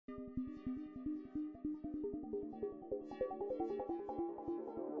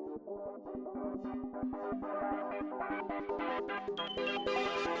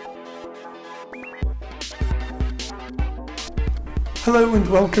Hello and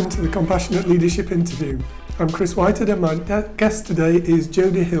welcome to the Compassionate Leadership Interview. I'm Chris Whitehead and my guest today is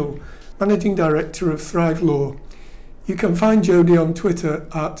Jodie Hill, Managing Director of Thrive Law. You can find Jodie on Twitter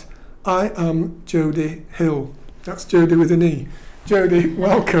at I am Jodie Hill. That's Jodie with an E. Jodie,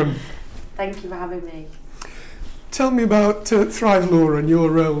 welcome. Thank you for having me. Tell me about Thrive Law and your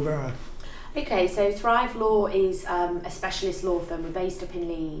role there. Okay, so Thrive Law is a specialist law firm. We're based up in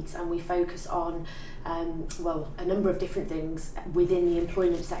Leeds and we focus on a number of different things within the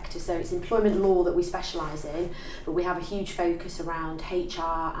employment sector. So it's employment law that we specialise in, but we have a huge focus around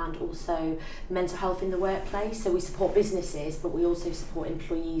HR and also mental health in the workplace. So we support businesses, but we also support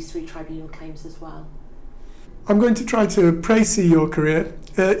employees through tribunal claims as well. I'm going to try to précis your career.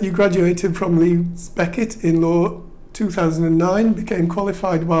 You graduated from Leeds Beckett in law 2009, became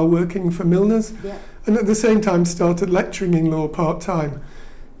qualified while working for Milner's, and at the same time started lecturing in law part-time.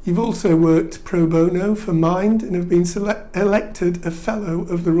 You've also worked pro bono for Mind and have been elected a Fellow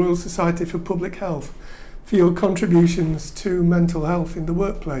of the Royal Society for Public Health for your contributions to mental health in the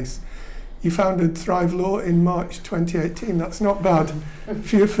workplace. You founded Thrive Law in March 2018. That's not bad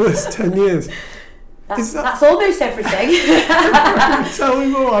for your first 10 years. That's almost everything. Tell me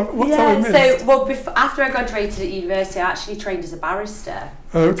more. What have I missed? After I graduated at university, I actually trained as a barrister.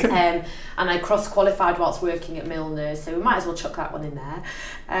 Okay. And I cross-qualified whilst working at Milner's, so we might as well chuck that one in there.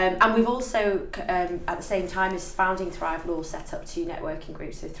 And we've also, at the same time as founding Thrive Law, set up two networking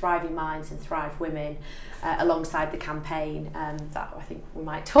groups, so Thriving Minds and Thrive Women, alongside the campaign that I think we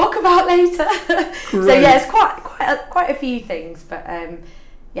might talk about later. So yeah, it's quite a few things, but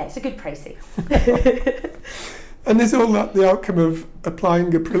yeah, it's a good précis. And is all that the outcome of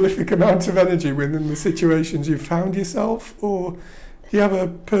applying a prolific amount of energy within the situations you've found yourself, or do you have a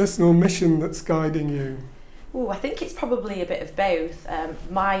personal mission that's guiding you? Oh, I think it's probably a bit of both.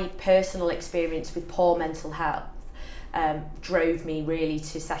 My personal experience with poor mental health drove me really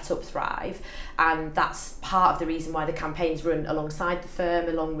to set up Thrive, and that's part of the reason why the campaigns run alongside the firm,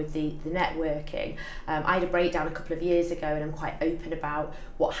 along with the networking. I had a breakdown a couple of years ago and I'm quite open about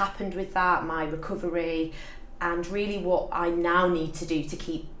what happened with that, my recovery, and really what I now need to do to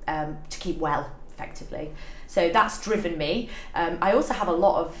keep well, effectively. So that's driven me. I also have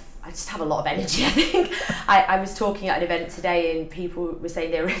I just have a lot of energy, I think. I was talking at an event today and people were saying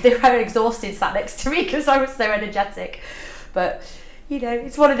they were exhausted sat next to me because I was so energetic. But, you know,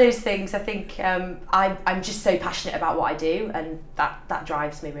 it's one of those things. I think I'm just so passionate about what I do, and that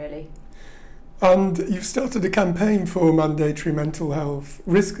drives me, really. And you've started a campaign for mandatory mental health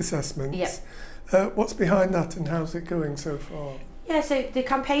risk assessments. Yep. What's behind that and how's it going so far? Yeah, so the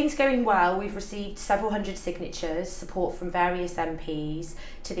campaign's going well. We've received several hundred signatures, support from various MPs,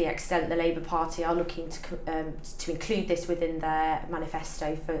 to the extent the Labour Party are looking to include this within their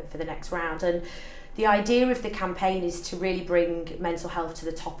manifesto for the next round. And the idea of the campaign is to really bring mental health to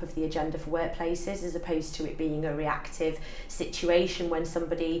the top of the agenda for workplaces, as opposed to it being a reactive situation when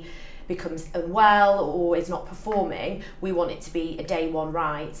somebody becomes unwell or is not performing. We want it to be a day one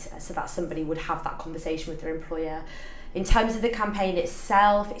right, so that somebody would have that conversation with their employer. In terms of the campaign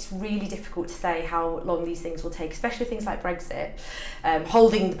itself, it's really difficult to say how long these things will take, especially things like Brexit,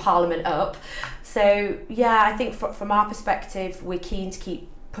 holding the Parliament up. So yeah, I think from our perspective, we're keen to keep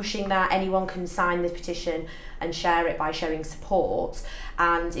pushing that. Anyone can sign the petition and share it by showing support,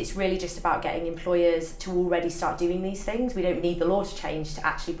 and it's really just about getting employers to already start doing these things. We don't need the law to change to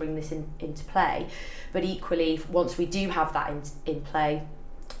actually bring this into play, but equally, once we do have that in play,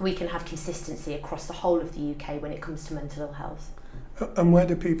 we can have consistency across the whole of the UK when it comes to mental health. And where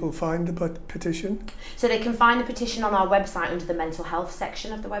do people find the petition? So they can find the petition on our website under the mental health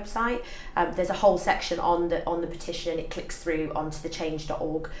section of the website. There's a whole section on the petition. It clicks through onto the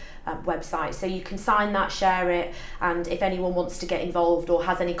change.org website. So you can sign that, share it, and if anyone wants to get involved or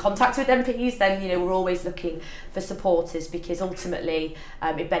has any contact with MPs, then we're always looking for supporters, because ultimately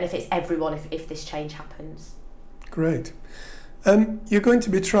it benefits everyone if this change happens. Great. You're going to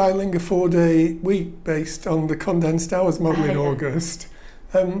be trialling a 4-day week based on the condensed hours model in August.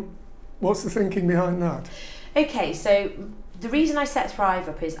 What's the thinking behind that? Okay, so the reason I set Thrive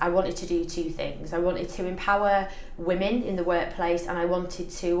up is I wanted to do two things. I wanted to empower women in the workplace, and I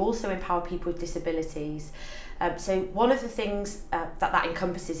wanted to also empower people with disabilities. So one of the things that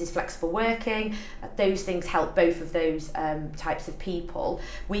encompasses is flexible working. Those things help both of those types of people.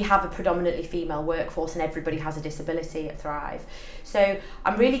 We have a predominantly female workforce and everybody has a disability at Thrive. So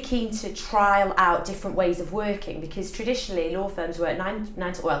I'm really keen to trial out different ways of working, because traditionally law firms work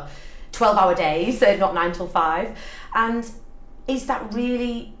 12-hour days, so not 9 till 5. And is that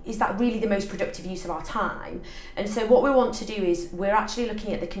really the most productive use of our time? And so what we want to do is we're actually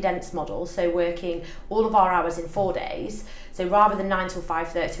looking at the condensed model, so working all of our hours in 4 days. So rather than 9 till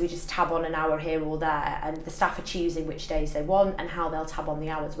 5:30, we just tab on an hour here or there, and the staff are choosing which days they want and how they'll tab on the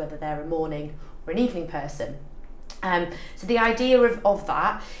hours, whether they're a morning or an evening person. So the idea of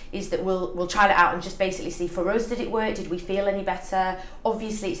that is that we'll try it out and just basically see, for us, did it work? Did we feel any better?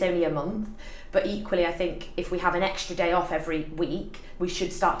 Obviously it's only a month, but equally I think if we have an extra day off every week, we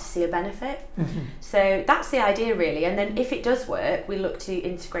should start to see a benefit. Mm-hmm. So that's the idea really, and then if it does work, we look to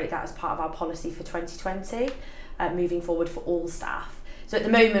integrate that as part of our policy for 2020, moving forward for all staff. So at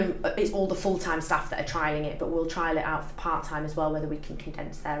the moment it's all the full-time staff that are trialling it, but we'll trial it out for part-time as well, whether we can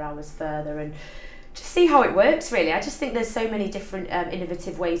condense their hours further and just see how it works really. I just think there's so many different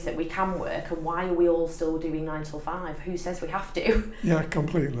innovative ways that we can work, and why are we all still doing 9 till 5? Who says we have to? Yeah,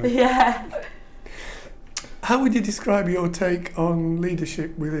 completely. Yeah. How would you describe your take on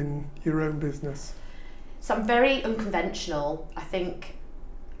leadership within your own business? So I'm very unconventional. I think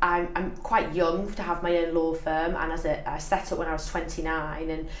I'm quite young to have my own law firm, and I set up when I was 29,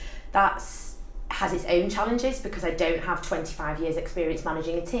 and has its own challenges because I don't have 25 years experience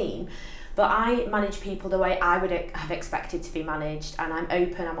managing a team. But I manage people the way I would have expected to be managed, and I'm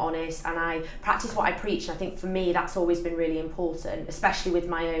open, I'm honest, and I practice what I preach. And I think for me that's always been really important, especially with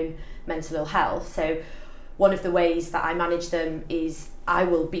my own mental ill health. So one of the ways that I manage them is I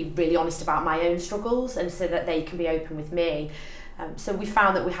will be really honest about my own struggles, and so that they can be open with me. So we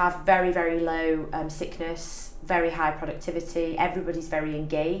found that we have very, very low sickness, very high productivity, everybody's very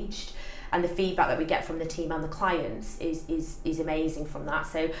engaged. And the feedback that we get from the team and the clients is amazing from that.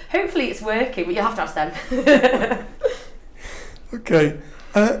 So hopefully it's working, but you'll have to ask them. Okay.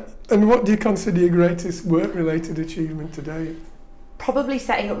 And what do you consider your greatest work-related achievement today? Probably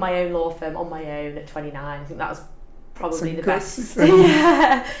setting up my own law firm on my own at 29. I think that was probably the best.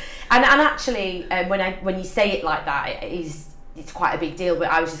 Yeah. And actually, when you say it like that, it's quite a big deal. But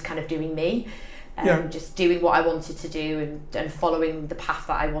I was just kind of doing me. Just doing what I wanted to do and following the path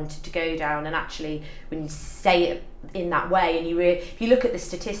that I wanted to go down. And actually, when you say it in that way, and if you look at the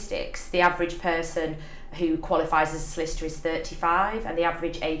statistics, the average person who qualifies as a solicitor is 35, and the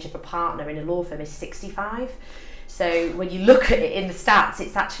average age of a partner in a law firm is 65. So when you look at it in the stats,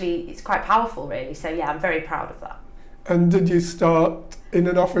 it's quite powerful, really. So yeah, I'm very proud of that. And did you start in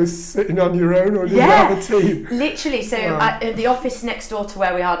an office sitting on your own, or did you have a team? Literally. So the office next door to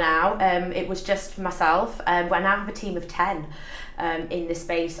where we are now, it was just myself. We now have a team of 10 in the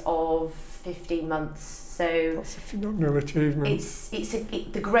space of 15 months. So that's a phenomenal achievement.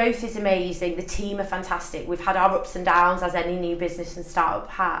 The growth is amazing. The team are fantastic. We've had our ups and downs, as any new business and startup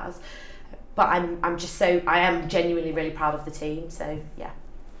has. But I am genuinely really proud of the team. So yeah.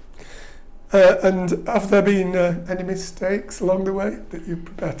 And have there been any mistakes along the way that you're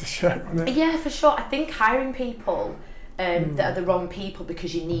prepared to share on it? Yeah, for sure. I think hiring people that are the wrong people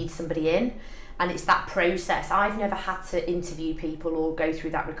because you need somebody in, and it's that process. I've never had to interview people or go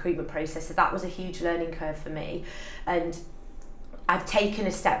through that recruitment process, so that was a huge learning curve for me. And I've taken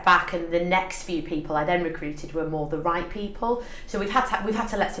a step back, and the next few people I then recruited were more the right people. So we've had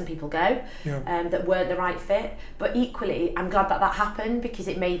to let some people go that weren't the right fit. But equally, I'm glad that happened, because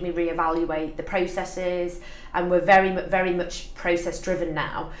it made me reevaluate the processes, and we're very, very much process driven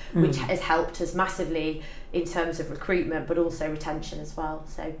now, which has helped us massively in terms of recruitment, but also retention as well.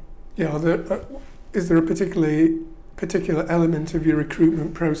 So yeah, is there a particular element of your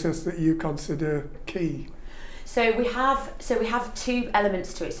recruitment process that you consider key? So we have two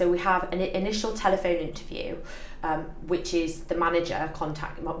elements to it. So we have an initial telephone interview, which is the manager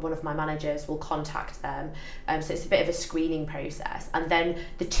one of my managers will contact them. So it's a bit of a screening process, and then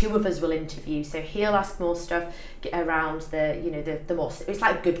the two of us will interview. So he'll ask more stuff around the more. It's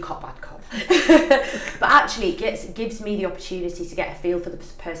like good cop, bad cop, but actually it gives me the opportunity to get a feel for the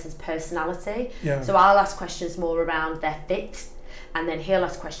person's personality. Yeah. So I'll ask questions more around their fit, and then he'll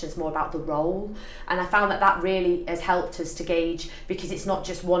ask questions more about the role. And I found that really has helped us to gauge, because it's not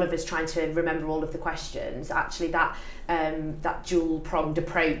just one of us trying to remember all of the questions. Actually, that dual-pronged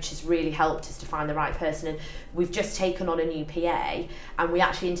approach has really helped us to find the right person. And we've just taken on a new PA, and we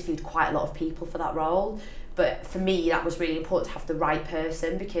actually interviewed quite a lot of people for that role, But for me, that was really important to have the right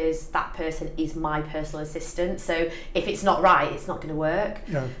person, because that person is my personal assistant. So if it's not right, it's not going to work.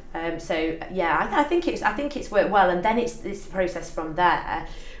 Yeah. So yeah, I think it's worked well. And then it's this process from there,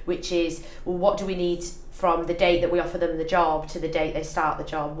 which is, well, what do we need from the date that we offer them the job to the date they start the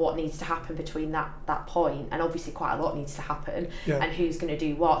job? What needs to happen between that point? And obviously quite a lot needs to happen, and who's going to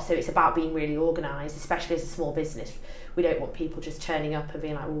do what. So it's about being really organised, especially as a small business. We don't want people just turning up and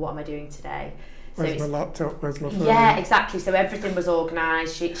being like, well, what am I doing today? Where's my laptop? Where's my phone? Yeah, exactly. So everything was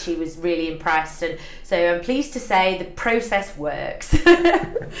organised. She was really impressed, and so I'm pleased to say the process works.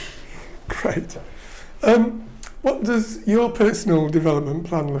 Great. What does your personal development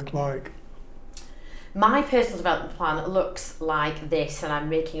plan look like? My personal development plan looks like this, and I'm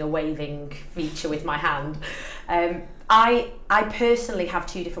making a waving feature with my hand. I personally have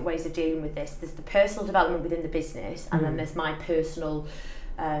two different ways of dealing with this. There's the personal development within the business, and then there's my personal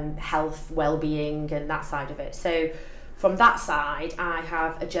health, well-being, and that side of it. So from that side, I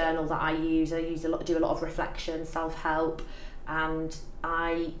have a journal that I use. Do a lot of reflection, self-help, and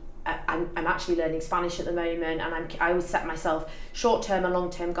I'm actually learning Spanish at the moment, and I always set myself short-term and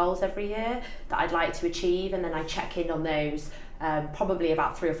long-term goals every year that I'd like to achieve, and then I check in on those probably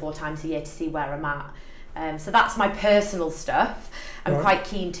about 3 or 4 times a year to see where I'm at. So that's my personal stuff. I'm quite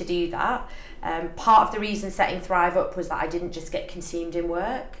keen to do that. Part of the reason setting Thrive up was that I didn't just get consumed in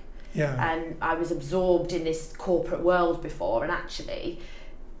work. And I was absorbed in this corporate world before, and actually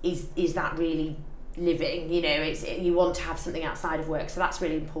is that really living? You know, you want to have something outside of work, so that's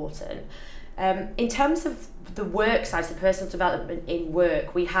really important. In terms of the work side, so personal development in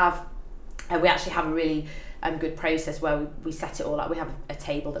work, we actually have a really good process where we set it all up. We have a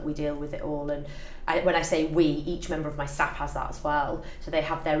table that we deal with it all, and when I say we, each member of my staff has that as well. So they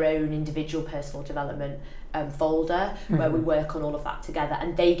have their own individual personal development folder where we work on all of that together,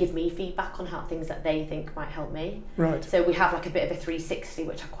 and they give me feedback on how things that they think might help me. Right. So we have like a bit of a 360,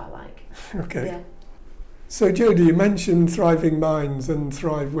 which I quite like. Okay. Yeah. So Jodie, you mentioned Thriving Minds and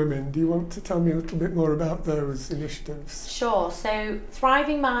Thrive Women. Do you want to tell me a little bit more about those initiatives? Sure. So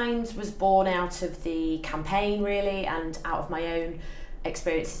Thriving Minds was born out of the campaign, really, and out of my own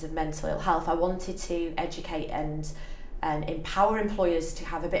experiences of mental ill health. I wanted to educate and empower employers to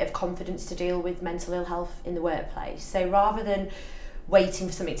have a bit of confidence to deal with mental ill health in the workplace. So rather than waiting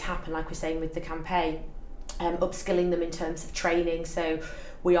for something to happen, like we're saying with the campaign, upskilling them in terms of training. So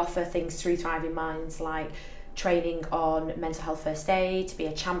we offer things through Thriving Minds like training on mental health first aid, to be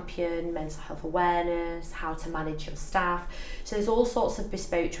a champion, mental health awareness, how to manage your staff. So there's all sorts of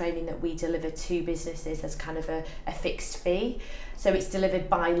bespoke training that we deliver to businesses as kind of a fixed fee. So it's delivered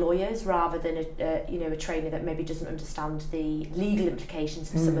by lawyers rather than a trainer that maybe doesn't understand the legal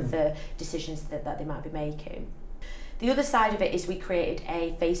implications of some of the decisions that they might be making. The other side of it is we created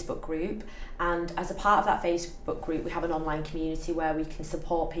a Facebook group, and as a part of that Facebook group we have an online community where we can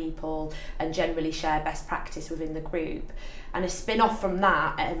support people and generally share best practice within the group. And a spin-off from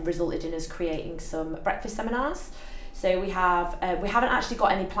that resulted in us creating some breakfast seminars. So we haven't actually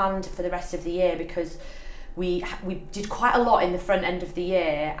got any planned for the rest of the year, because we did quite a lot in the front end of the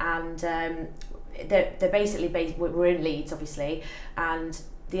year, and they're basically we're in Leeds obviously, and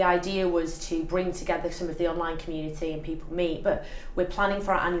the idea was to bring together some of the online community and people meet, but we're planning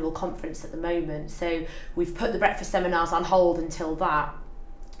for our annual conference at the moment. So we've put the breakfast seminars on hold until that.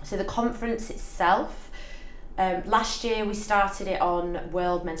 So the conference itself, last year we started it on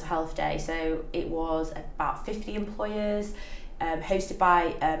World Mental Health Day. So it was about 50 employers, hosted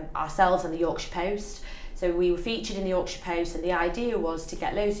by ourselves and the Yorkshire Post. So we were featured in the Yorkshire Post, and the idea was to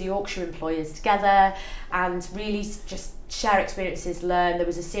get loads of Yorkshire employers together and really just share experiences, learn. There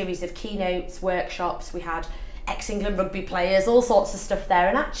was a series of keynotes, workshops, we had ex-England rugby players, all sorts of stuff there,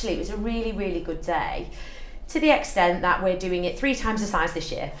 and actually it was a really, really good day, to the extent that we're doing it 3 times the size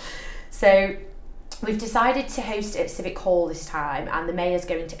this year. So we've decided to host it at Civic Hall this time, and the Mayor's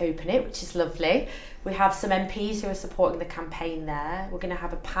going to open it, which is lovely. We have some MPs who are supporting the campaign there. We're going to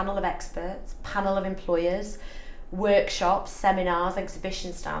have a panel of experts, panel of employers, workshops, seminars,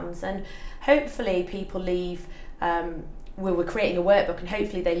 exhibition stands, and hopefully people leave, we're creating a workbook, and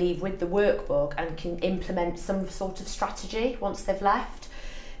hopefully they leave with the workbook and can implement some sort of strategy once they've left.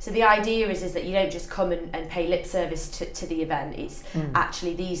 So the idea is that you don't just come and pay lip service to the event. It's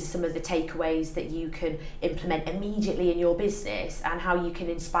actually, these are some of the takeaways that you can implement immediately in your business, and how you can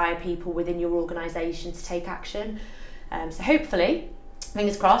inspire people within your organisation to take action. So hopefully,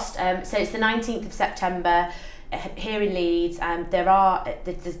 fingers crossed. So it's the 19th of September here in Leeds.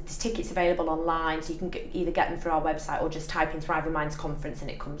 There's tickets available online, so you can either get them through our website or just type in Thriving Minds Conference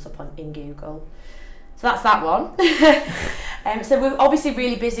and it comes up in Google. So that's that one. So we're obviously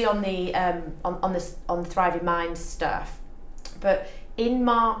really busy on the on the Thriving Minds stuff, but in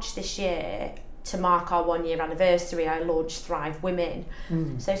March this year, to mark our 1 year anniversary, I launched Thrive Women.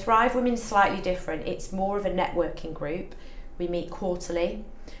 So Thrive Women is slightly different. It's more of a networking group. We meet quarterly.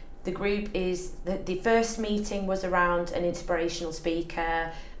 The group is, the first meeting was around an inspirational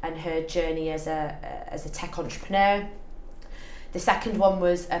speaker and her journey as a tech entrepreneur. The second one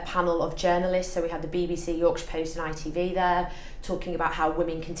was a panel of journalists, so we had the BBC, Yorkshire Post and ITV there, talking about how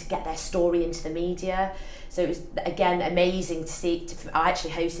women can get their story into the media. So it was, again, amazing to see. I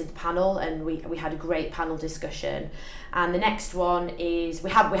actually hosted the panel, and we had a great panel discussion. And the next one is, we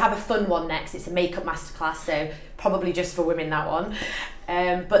have a fun one next. It's a makeup masterclass, so probably just for women, that one.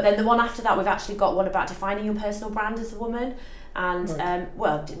 But then the one after that, we've actually got one about defining your personal brand as a woman. And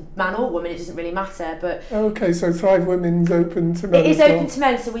well, man or woman, it doesn't really matter, but okay, so Thrive Women's open to men. It is open to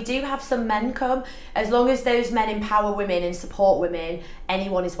men, so we do have some men come. As long as those men empower women and support women,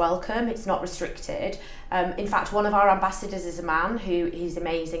 anyone is welcome. It's not restricted. In fact, one of our ambassadors is a man he's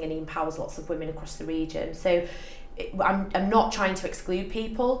amazing, and he empowers lots of women across the region. So I'm not trying to exclude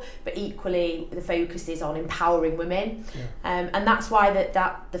people, but equally the focus is on empowering women. And that's why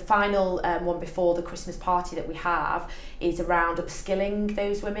that the final one before the Christmas party that we have is around upskilling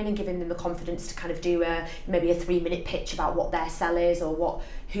those women and giving them the confidence to kind of do maybe a 3-minute pitch about what their sell is, or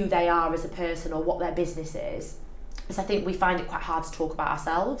who they are as a person, or what their business is. Because I think we find it quite hard to talk about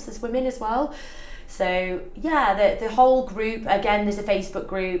ourselves as women as well. So yeah, the whole group, again, there's a Facebook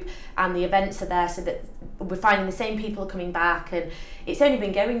group, and the events are there, so that we're finding the same people coming back, and it's only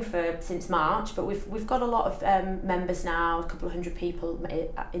been going since March, but we've got a lot of members now, a couple of hundred people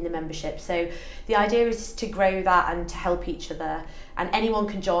in the membership. So the idea is to grow that and to help each other, and anyone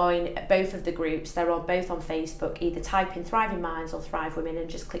can join both of the groups. They're both on Facebook. Either type in Thriving Minds or Thrive Women and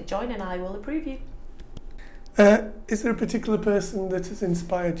just click join, and I will approve you. Is there a particular person that has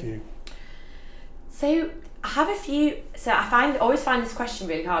inspired you? So I have a few. So I always find this question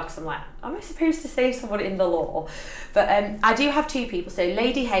really hard, because I'm like, am I supposed to say someone in the law? But I do have two people. So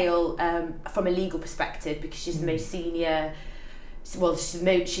Jodie Hill, from a legal perspective, because she's the most senior. Well,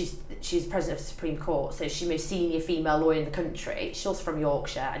 she's president of the Supreme Court, so she's the most senior female lawyer in the country. She's also from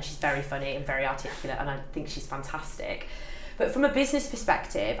Yorkshire, and she's very funny and very articulate, and I think she's fantastic. But from a business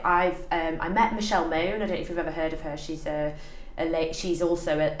perspective, I met Michelle Moan. I don't know if you've ever heard of her. She's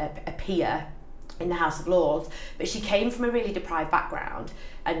also a peer in the House of Lords, but she came from a really deprived background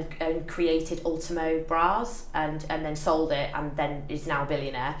and created Ultimo bras and then sold it, and then is now a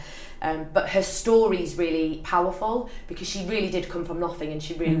billionaire. But her story is really powerful, because she really did come from nothing, and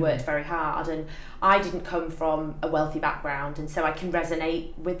she really worked very hard, and I didn't come from a wealthy background, and so I can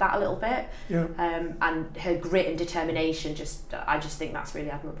resonate with that a little bit. And her grit and determination, I just think that's really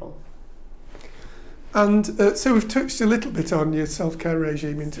admirable. And so we've touched a little bit on your self-care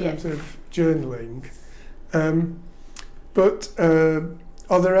regime in terms of journaling, but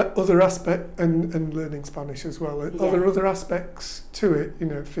are there other aspects, and learning Spanish as well, are there other aspects to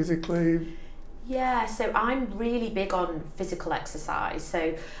it, physically? Yeah, so I'm really big on physical exercise.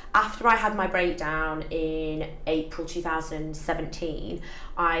 So after I had my breakdown in April 2017,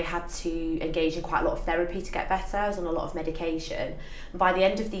 I had to engage in quite a lot of therapy to get better. I was on a lot of medication. And by the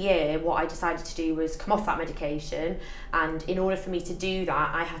end of the year, what I decided to do was come off that medication. And in order for me to do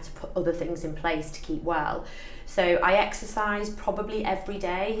that, I had to put other things in place to keep well. So I exercise probably every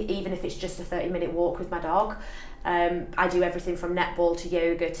day, even if it's just a 30-minute walk with my dog. I do everything from netball to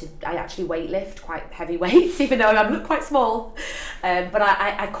yoga to I actually weightlift quite heavy weights, even though I look quite small. But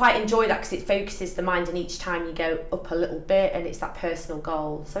I quite enjoy that, because it focuses the mind, and each time you go up a little bit, and it's that personal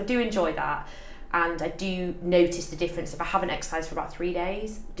goal. So I do enjoy that, and I do notice the difference. If I haven't exercised for about 3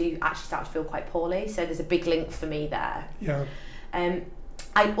 days, I do actually start to feel quite poorly. So there's a big link for me there. Yeah.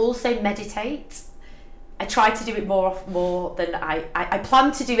 I also meditate. I try to do it more than I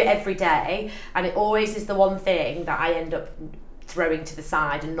plan to do it every day, and it always is the one thing that I end up throwing to the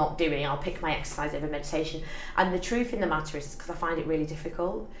side and not doing. I'll pick my exercise over meditation, and the truth in the matter is because I find it really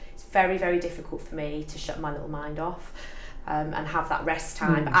difficult. It's very, very difficult for me to shut my little mind off and have that rest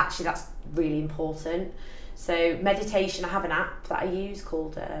time, but actually that's really important. So meditation, I have an app that I use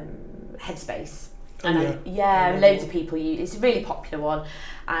called Headspace. And loads of people use it. It's a really popular one.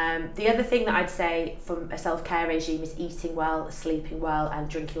 The other thing that I'd say from a self-care regime is eating well, sleeping well, and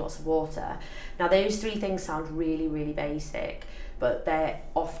drinking lots of water. Now, those 3 things sound really, really basic, but they're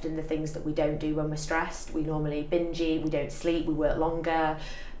often the things that we don't do when we're stressed. We normally binge eat, we don't sleep, we work longer,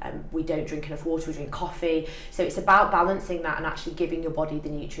 we don't drink enough water, we drink coffee. So it's about balancing that and actually giving your body the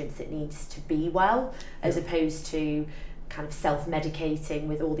nutrients it needs to be well, as opposed to kind of self-medicating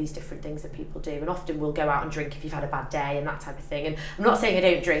with all these different things that people do, and often we'll go out and drink if you've had a bad day and that type of thing. And I'm not saying I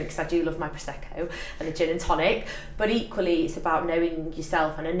don't drink, because I do love my Prosecco and a gin and tonic, but equally it's about knowing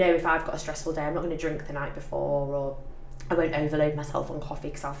yourself, and I know if I've got a stressful day, I'm not going to drink the night before, or I won't overload myself on coffee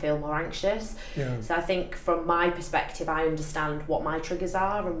because I'll feel more anxious. So I think from my perspective, I understand what my triggers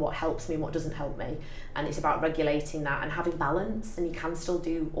are and what helps me and what doesn't help me, and it's about regulating that and having balance. And you can still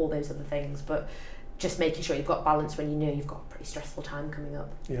do all those other things, but just making sure you've got balance when you know you've got a pretty stressful time coming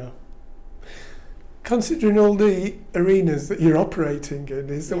up. Considering all the arenas that you're operating in,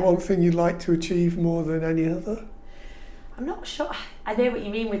 is there one thing you'd like to achieve more than any other? I'm not sure. I know what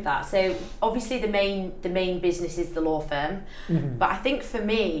you mean with that. So obviously the main business is the law firm, but I think for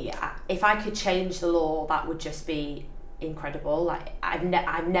me, if I could change the law, that would just be incredible. Like I've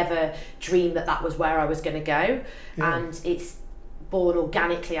never dreamed that was where I was going to go, and it's born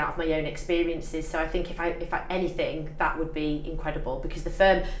organically out of my own experiences. So I think if I anything, that would be incredible, because the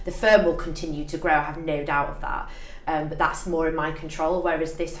firm will continue to grow. I have no doubt of that. But that's more in my control,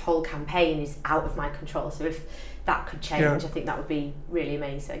 whereas this whole campaign is out of my control. So if that could change, I think that would be really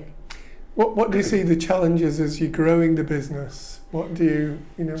amazing. What do you see the challenges as you're growing the business? What do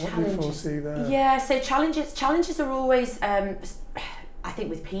you foresee there? Yeah, so challenges are always, I think,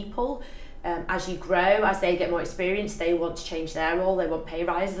 with people. As you grow, as they get more experience, they want to change their role, they want pay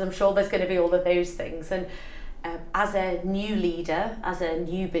rises. I'm sure there's going to be all of those things. And as a new leader, as a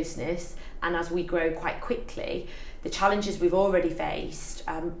new business, and as we grow quite quickly, the challenges we've already faced,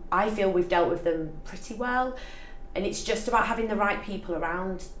 I feel we've dealt with them pretty well. And it's just about having the right people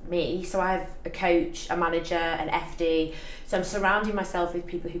around me. So I have a coach, a manager, an FD. So I'm surrounding myself with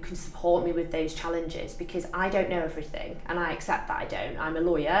people who can support me with those challenges, because I don't know everything, and I accept that I don't. I'm a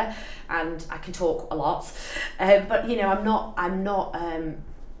lawyer and I can talk a lot, but I'm not.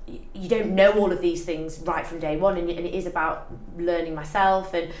 You don't know all of these things right from day one, and it is about learning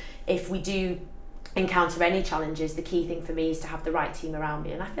myself. And if we do encounter any challenges, the key thing for me is to have the right team around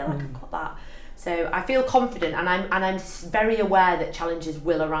me, and I feel like I've got that. So I feel confident, and I'm very aware that challenges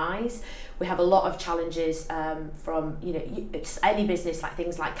will arise. We have a lot of challenges from it's any business, like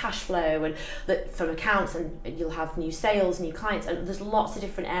things like cash flow and from accounts, and you'll have new sales, new clients, and there's lots of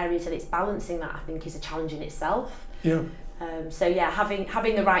different areas, and it's balancing that, I think, is a challenge in itself.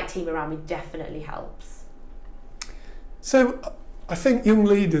 Having the right team around me definitely helps. So I think young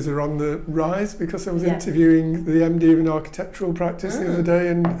leaders are on the rise, because I was interviewing the MD of an architectural practice the other day,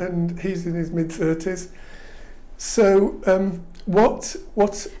 and he's in his mid-30s. So what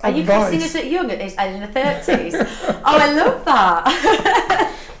advice... Are you classing us at young in the 30s? Oh, I love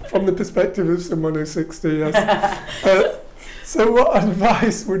that. From the perspective of someone who's 60, yes. So what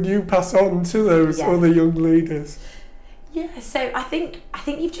advice would you pass on to those other young leaders? Yeah, so I think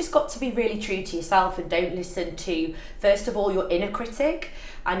you've just got to be really true to yourself, and don't listen to, first of all, your inner critic.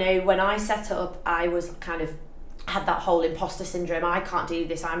 I know when I set up, I was kind of had that whole imposter syndrome. I can't do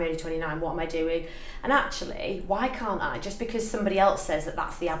this, I'm only 29, what am I doing? And actually, why can't I? Just because somebody else says that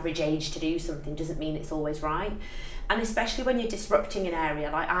that's the average age to do something doesn't mean it's always right. And especially when you're disrupting an area,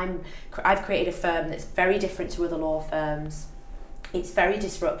 like I've created a firm that's very different to other law firms. It's very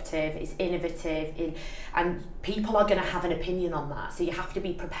disruptive, it's innovative, and people are going to have an opinion on that. So you have to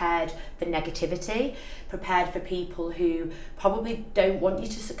be prepared for negativity, prepared for people who probably don't want you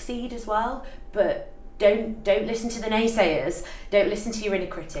to succeed as well, but don't listen to the naysayers, don't listen to your inner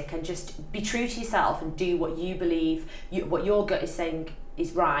critic, and just be true to yourself and do what you believe, what your gut is saying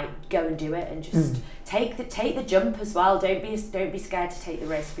is right. Go and do it, and just take the jump as well. Don't be scared to take the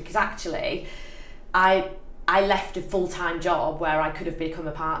risk, because actually I left a full-time job where I could have become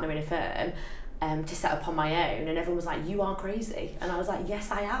a partner in a firm to set up on my own, and everyone was like, you are crazy, and I was like, yes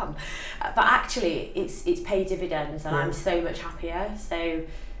I am, but actually it's paid dividends, and I'm so much happier. So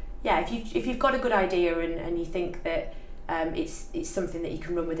yeah, if you've got a good idea and you think that it's something that you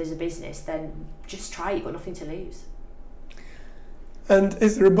can run with as a business, then just try it. You've got nothing to lose. And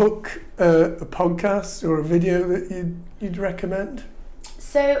is there a book, a podcast or a video that you'd recommend?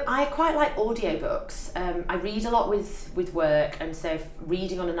 So I quite like audiobooks. I read a lot with work, and so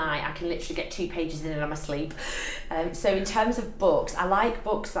reading on a night, I can literally get 2 pages in and I'm asleep. So in terms of books, I like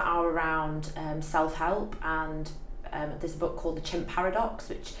books that are around self-help, and there's a book called The Chimp Paradox,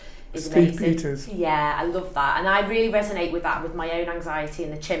 which is amazing. Steve Peters. Yeah, I love that, and I really resonate with that, with my own anxiety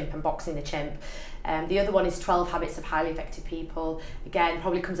and the chimp and boxing the chimp. The other one is 12 Habits of Highly Effective People. Again,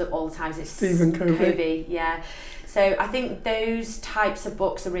 probably comes up all the times. It's Stephen Covey. Yeah. So I think those types of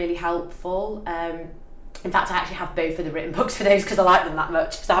books are really helpful. In fact, I actually have both of the written books for those, because I like them that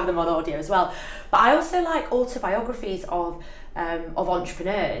much, because I have them on audio as well. But I also like autobiographies of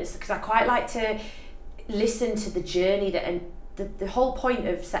entrepreneurs, because I quite like to listen to the journey that, and the whole point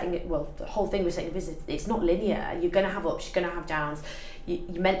of setting it, well, the whole thing with setting a business, it's not linear. You're going to have ups, you're going to have downs.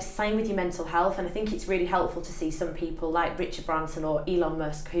 You meant same with your mental health, and I think it's really helpful to see some people like Richard Branson or Elon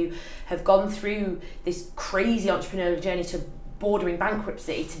Musk who have gone through this crazy entrepreneurial journey to bordering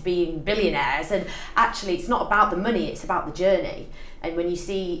bankruptcy to being billionaires, and actually it's not about the money, it's about the journey. And when you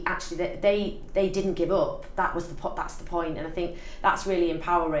see actually that they didn't give up, that's the point, and I think that's really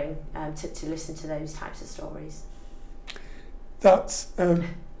empowering to listen to those types of stories. That's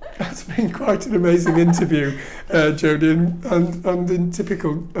been quite an amazing interview, Jodie, and in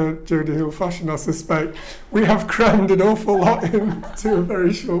typical Jodie Hill fashion, I suspect, we have crammed an awful lot into a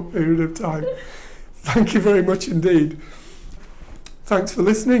very short period of time. Thank you very much indeed. Thanks for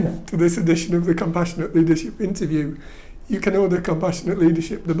listening to this edition of the Compassionate Leadership Interview. You can order Compassionate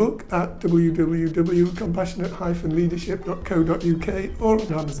Leadership, the book, at www.compassionate-leadership.co.uk or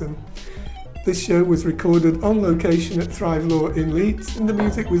on Amazon. This show was recorded on location at Thrive Law in Leeds, and the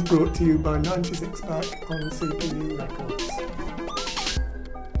music was brought to you by 96 Back on CPU Records.